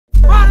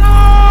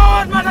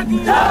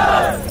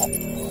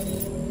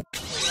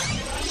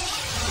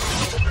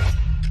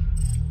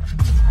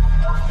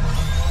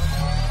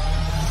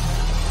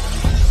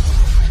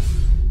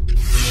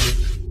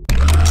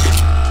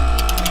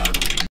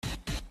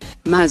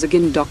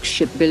Mazagan Dock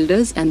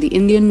Shipbuilders and the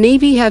Indian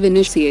Navy have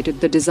initiated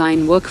the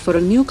design work for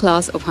a new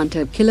class of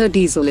hunter-killer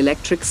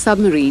diesel-electric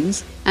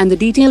submarines, and the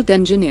detailed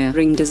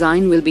engineering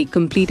design will be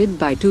completed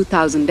by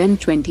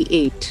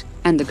 2028,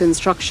 and the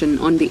construction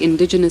on the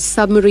indigenous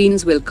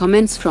submarines will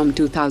commence from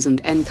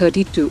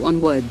 2032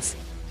 onwards.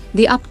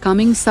 The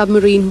upcoming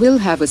submarine will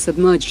have a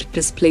submerged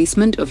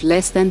displacement of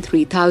less than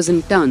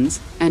 3,000 tons,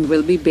 and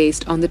will be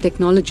based on the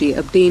technology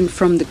obtained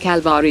from the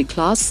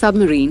Calvary-class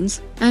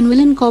submarines, and will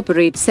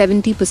incorporate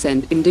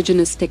 70%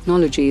 indigenous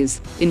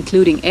technologies,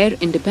 including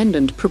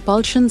air-independent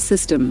propulsion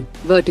system,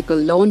 vertical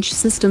launch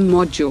system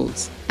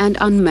modules, and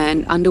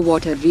unmanned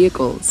underwater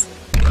vehicles.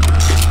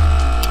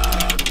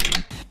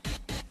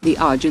 The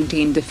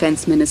Argentine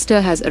defense minister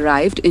has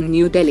arrived in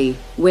New Delhi,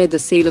 where the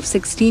sale of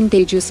 16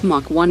 Tejas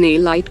Mark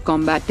 1A light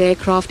combat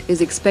aircraft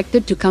is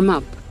expected to come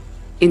up.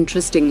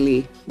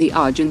 Interestingly, the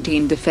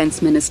Argentine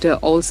defense minister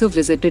also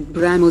visited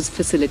Brahmos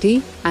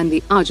facility, and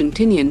the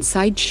Argentinian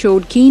side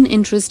showed keen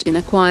interest in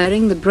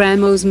acquiring the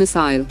Brahmos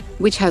missile,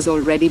 which has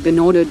already been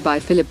ordered by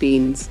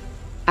Philippines.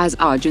 As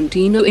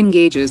Argentina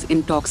engages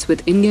in talks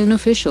with Indian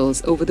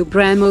officials over the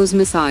Brahmos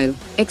missile,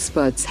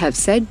 experts have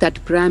said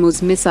that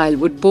Brahmos missile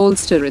would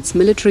bolster its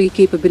military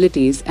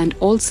capabilities and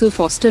also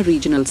foster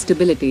regional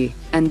stability,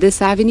 and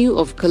this avenue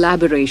of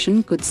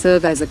collaboration could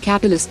serve as a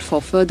catalyst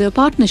for further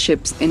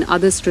partnerships in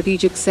other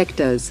strategic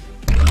sectors.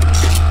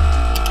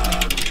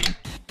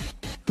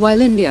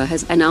 While India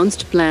has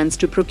announced plans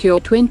to procure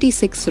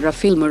 26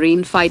 Rafale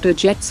marine fighter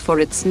jets for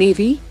its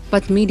navy,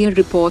 but media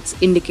reports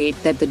indicate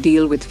that the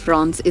deal with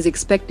France is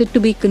expected to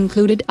be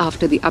concluded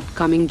after the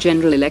upcoming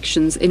general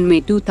elections in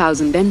May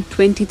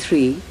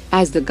 2023,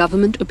 as the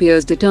government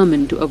appears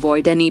determined to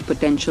avoid any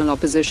potential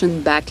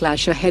opposition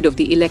backlash ahead of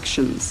the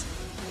elections.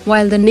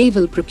 While the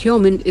naval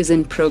procurement is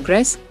in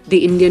progress,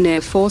 the Indian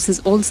Air Force is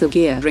also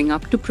gearing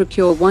up to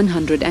procure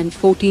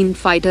 114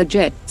 fighter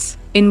jets,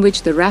 in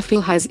which the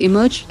Rafale has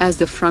emerged as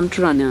the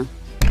front-runner.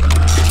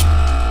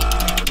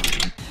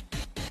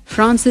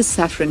 France's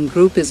Safran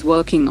Group is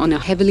working on a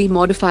heavily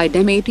modified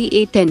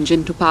M88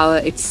 engine to power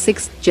its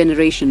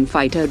sixth-generation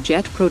fighter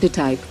jet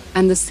prototype,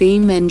 and the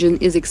same engine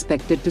is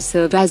expected to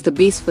serve as the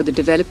base for the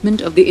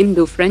development of the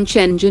Indo-French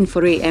engine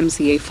for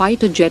AMCA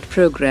fighter jet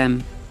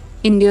program.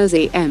 India's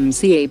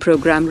AMCA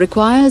program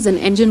requires an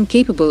engine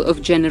capable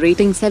of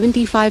generating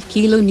 75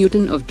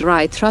 kN of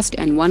dry thrust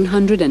and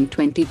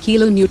 120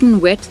 kN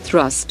wet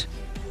thrust.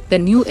 The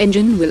new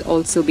engine will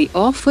also be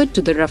offered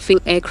to the Rafale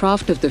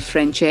aircraft of the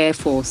French Air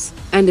Force,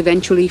 and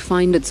eventually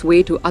find its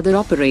way to other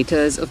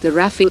operators of the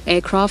Rafale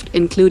aircraft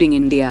including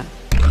India.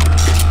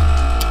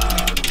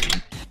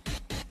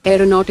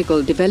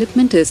 Aeronautical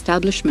Development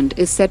Establishment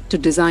is set to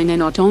design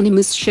an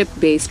autonomous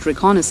ship-based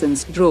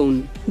reconnaissance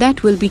drone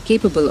that will be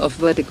capable of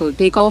vertical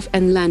takeoff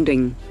and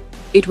landing.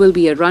 It will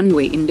be a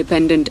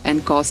runway-independent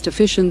and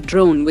cost-efficient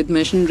drone with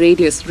mission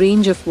radius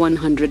range of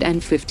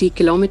 150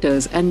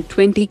 km and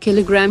 20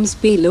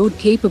 kg payload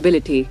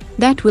capability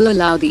that will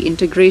allow the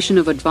integration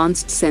of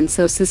advanced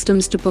sensor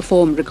systems to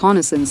perform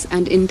reconnaissance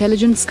and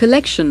intelligence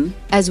collection,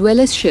 as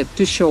well as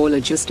ship-to-shore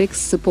logistics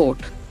support.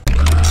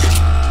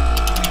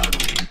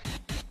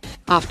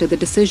 After the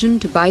decision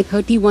to buy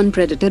 31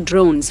 Predator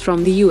drones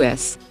from the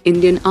US,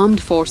 Indian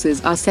Armed Forces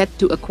are set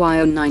to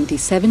acquire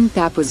 97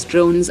 Tapas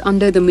drones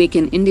under the Make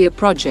in India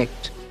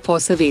project,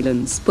 for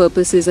surveillance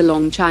purposes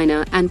along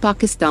China and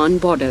Pakistan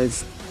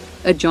borders.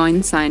 A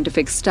joint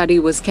scientific study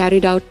was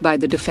carried out by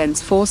the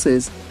Defense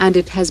Forces, and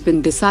it has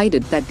been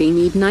decided that they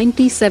need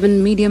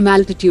 97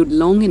 medium-altitude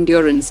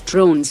long-endurance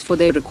drones for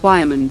their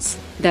requirements,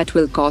 that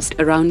will cost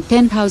around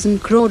 10,000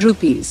 crore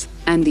rupees,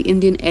 and the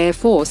Indian Air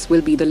Force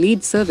will be the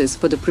lead service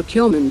for the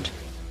procurement.